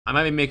I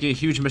might be making a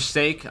huge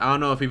mistake. I don't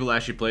know if people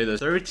actually play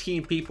this.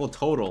 13 people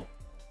total.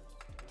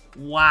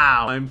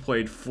 Wow. I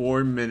played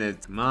 4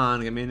 minutes. Come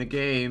on, get me in the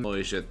game.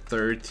 Holy shit,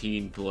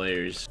 13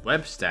 players.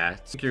 Web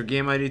stats. Link your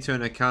game ID to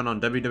an account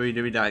on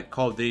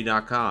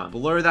www.callofduty.com.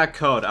 Blur that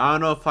code. I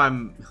don't know if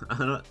I'm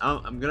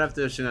gonna have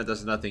to assume that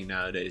does nothing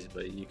nowadays,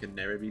 but you can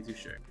never be too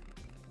sure.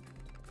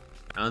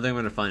 I don't think I'm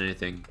gonna find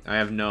anything. I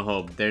have no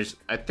hope.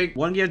 I think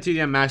one game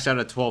TDM maxed out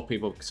at 12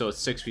 people, so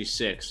it's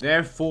 6v6.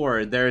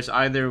 Therefore, there's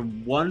either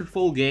one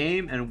full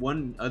game and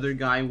one other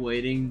guy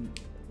waiting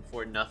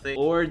for nothing,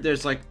 or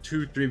there's like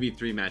 2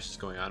 3v3 matches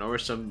going on, or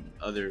some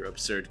other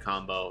absurd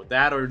combo.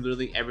 That, or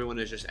literally everyone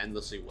is just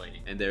endlessly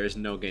waiting, and there is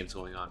no games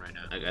going on right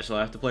now. I guess I'll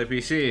have to play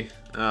PC.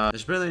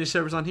 There's barely any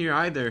servers on here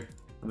either.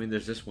 I mean,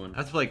 there's this one. I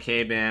have to play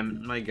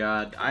𝙎𝙬𝘎𝙎. My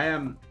god.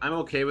 I'm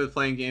okay with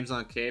playing games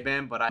on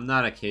𝙎𝙬𝘎𝙎, but I'm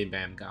not a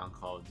𝙎𝙬𝘎𝘎 guy on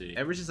Call of Duty.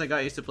 Ever since I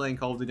got used to playing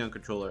Call of Duty on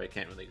controller, I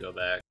can't really go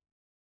back.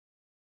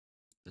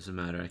 Doesn't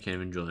matter, I can't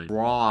even join.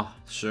 Raw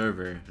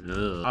server. Ugh.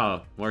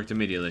 Oh, worked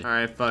immediately.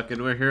 Alright, fuck it,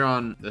 we're here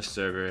on this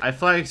server. I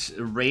feel like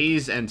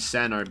Raze and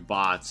Sen are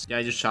bots. Yeah,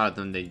 I just shot at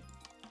them,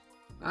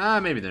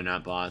 maybe they're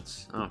not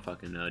bots. I don't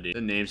fucking know, dude.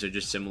 The names are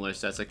just similar,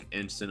 so that's like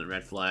instant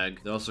red flag.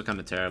 They're also kind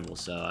of terrible,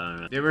 so I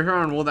don't know. They were here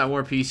on World at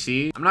War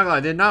PC. I'm not gonna lie,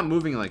 they're not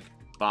moving like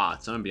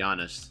bots, I'm gonna be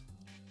honest.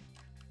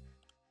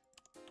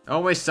 It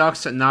always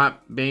sucks at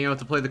not being able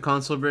to play the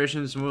console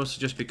versions,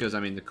 mostly just because, I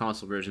mean, the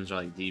console versions are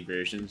like D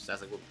versions.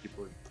 That's like what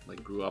people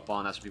like grew up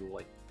on. That's what people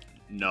like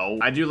know.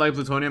 I do like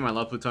Plutonium. I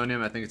love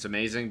Plutonium. I think it's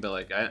amazing, but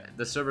like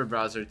the server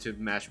browser to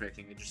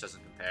matchmaking, it just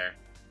doesn't compare.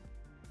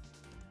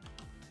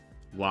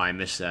 Wow, I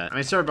missed that. I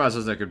mean, server browser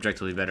is like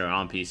objectively better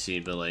on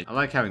PC, but like I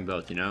like having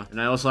both, you know?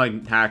 And I also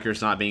like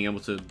hackers not being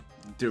able to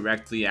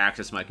directly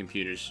access my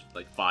computer's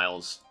like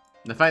files.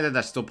 And the fact that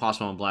that's still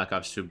possible on Black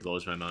Ops 2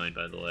 blows my mind,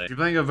 by the way. If you're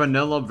playing a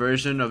vanilla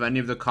version of any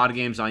of the COD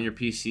games on your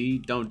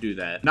PC, don't do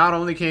that. Not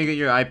only can you get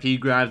your IP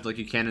grabbed like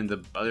you can in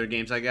the other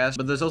games, I guess,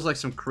 but there's also like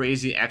some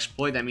crazy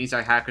exploit that means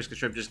that hackers can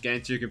straight up just get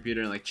into your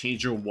computer and like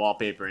change your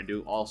wallpaper and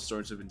do all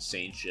sorts of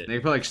insane shit. They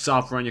put like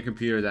software on your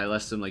computer that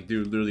lets them like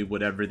do literally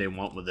whatever they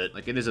want with it.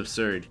 Like, it is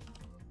absurd.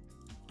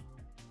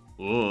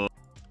 Ooh.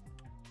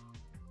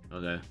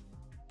 Okay.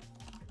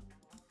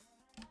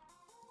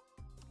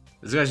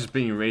 This guy's just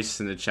being racist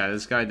in the chat.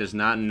 This guy does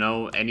not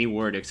know any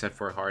word except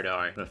for hard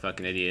R. What a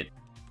fucking idiot.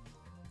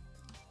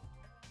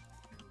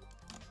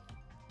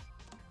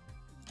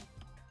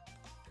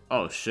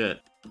 Oh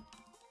shit.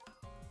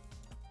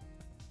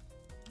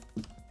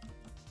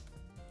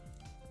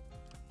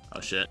 Oh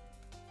shit.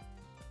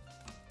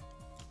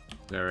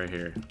 Guy right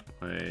here.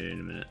 Wait a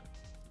minute.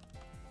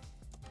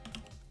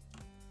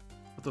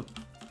 What the?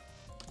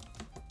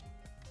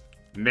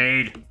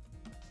 Made.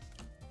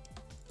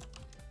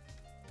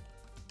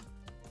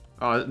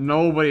 Oh,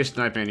 nobody's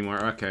sniping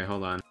anymore. Okay,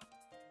 hold on.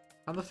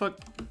 How the fuck?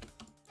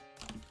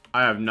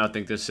 I have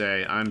nothing to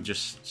say. I'm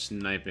just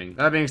sniping.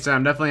 That being said,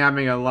 I'm definitely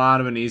having a lot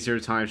of an easier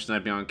time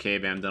sniping on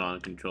𝙎𝙬𝘎𝘎 than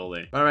on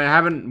controller. By the way, I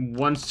haven't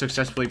once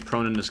successfully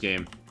prone in this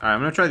game. Alright, I'm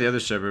gonna try the other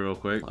server real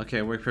quick. Okay,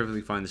 it worked perfectly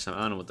fine this time.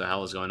 I don't know what the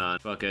hell is going on.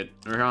 Fuck it.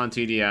 We're here on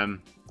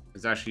TDM.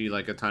 There's actually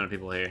like a ton of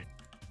people here.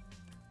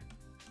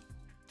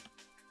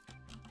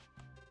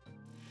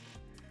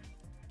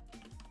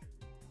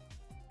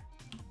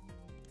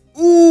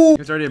 Ooh!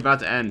 It's already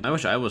about to end. I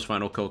wish I was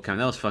final kill cam.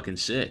 That was fucking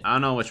sick. I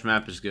don't know which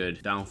map is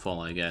good.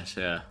 Downfall, I guess.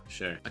 Yeah,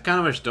 sure. I kind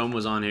of wish Dome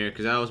was on here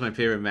because that was my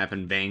favorite map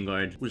in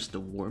Vanguard. What is the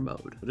war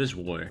mode? What is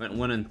war? Went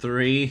 1 and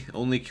 3.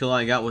 Only kill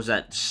I got was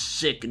that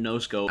sick no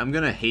scope. I'm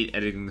gonna hate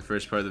editing the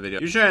first part of the video.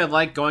 Usually I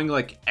like going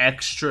like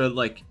extra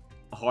like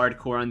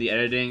hardcore on the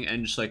editing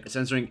and just like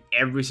censoring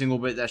every single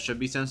bit that should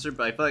be censored,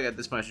 but I feel like at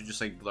this point I should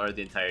just like blur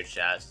the entire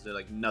chat so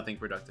like nothing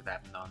productive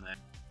happened on there.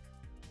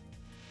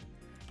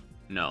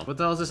 No. What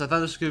the hell is this? I thought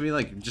this was gonna be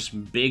like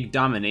just big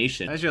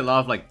domination. Actually, a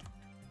lot of like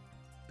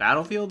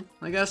Battlefield,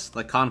 I guess?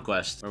 Like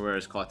Conquest, or where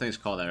it's called. I think it's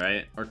called that,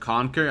 right? Or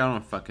Conquer? I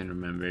don't fucking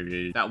remember,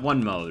 dude. That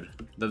one mode.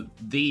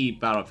 The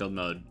Battlefield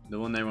mode. The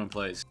one that everyone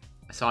plays.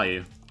 I saw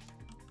you.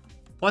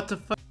 What the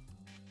fuck?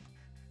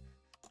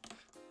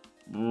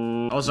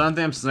 Also, I don't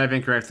think I'm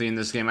sniping correctly in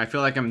this game. I feel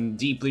like I'm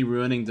deeply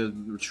ruining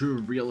the true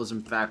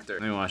realism factor.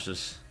 Let me watch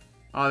this.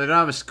 Oh, they don't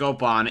have a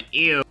scope on.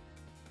 Ew.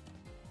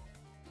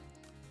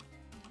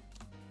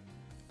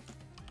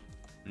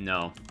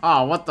 No.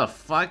 Oh, what the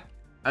fuck?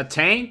 A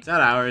tank? Is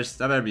that ours?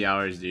 That better be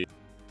ours, dude.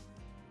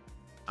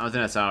 I don't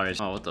think that's ours.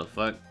 Oh, what the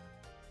fuck?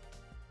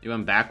 You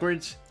went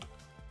backwards?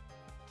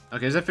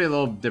 Okay, does that feel a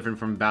little different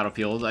from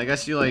Battlefield? I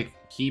guess you, like,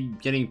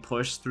 keep getting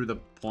pushed through the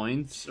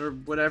points or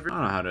whatever. I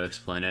don't know how to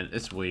explain it.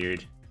 It's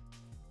weird.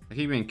 I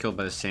keep getting killed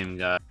by the same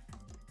guy.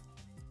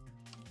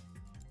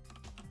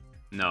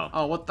 No.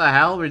 Oh, what the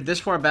hell? We're this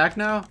far back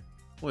now?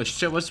 Holy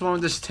shit, what's the one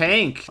with this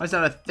tank? Why is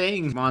that a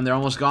thing? Come on, they're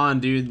almost gone,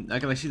 dude. I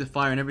can, like, see the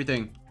fire and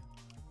everything.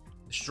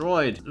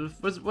 Destroyed.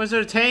 Was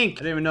there a tank? I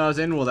didn't even know I was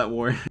in World at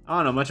War. I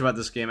don't know much about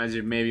this game, as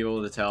you may be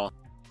able to tell.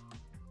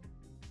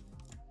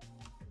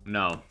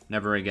 No,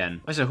 never again.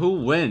 I said,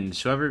 who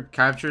wins? Whoever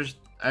captures...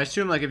 I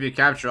assume, like, if you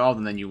capture all of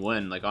them, then you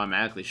win. Like,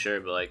 automatically,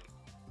 sure, but, like...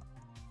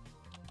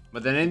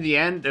 But then in the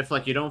end, if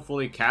like you don't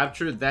fully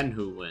capture, then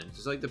who wins?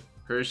 It's like the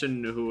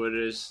person who it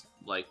is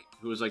like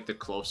who is like the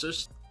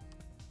closest.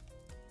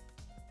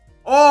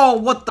 Oh,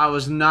 what I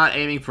was not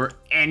aiming for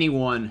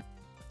anyone.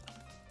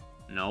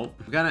 Nope.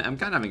 I'm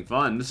kinda having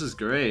fun. This is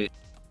great.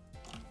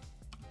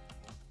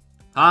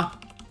 Huh?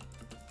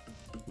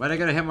 Why'd I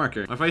get a hit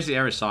marker? What if I use the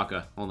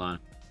𝙎𝙐𝘽𝙎𝘽𝙎𝘖? Hold on.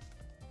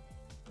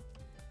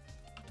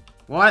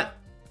 What?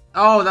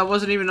 Oh, that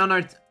wasn't even on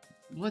our...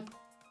 What?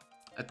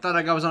 I thought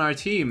that guy was on our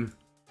team.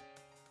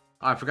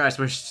 Oh, I forgot I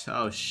switched.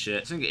 Oh,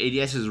 shit. I think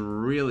ADS is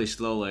really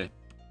slowly.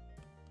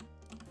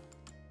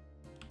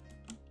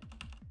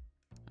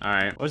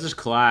 Alright, what's this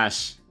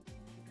class?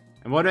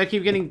 And why do I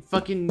keep getting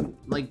fucking,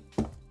 like,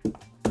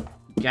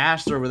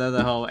 gassed or whatever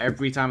the hell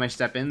every time I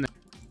step in there?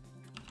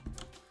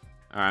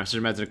 Alright, I'm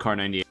switching back to the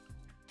𝙎𝑐𝑎r98.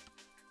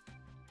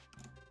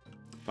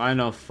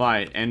 Final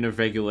fight, end of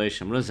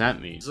regulation. What does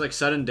that mean? Is it like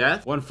sudden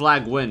death? One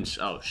flag wins.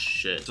 Oh,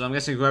 shit. So I'm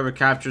guessing whoever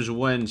captures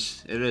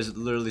wins. It is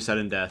literally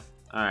sudden death.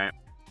 Alright.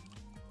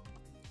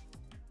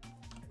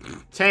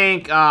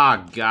 Tank!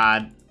 Ah, oh,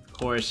 God. Of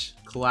course.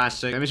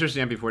 Classic. Let me switch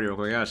to the MP40 real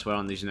quick. I gotta sweat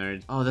on these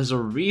nerds. Oh, there's a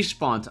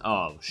respawn.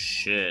 Oh,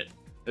 shit.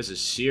 This is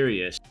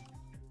serious.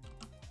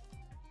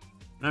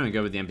 I'm not even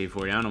good with the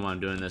MP40. I don't know why I'm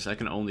doing this. I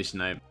can only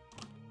snipe.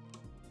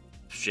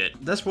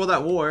 Shit. That's World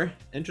at War.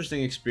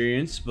 Interesting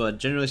experience, but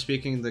generally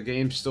speaking, the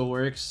game still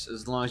works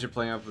as long as you're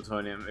playing on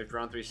plutonium. If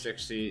you're on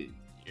 360,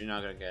 you're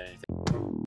not gonna get anything.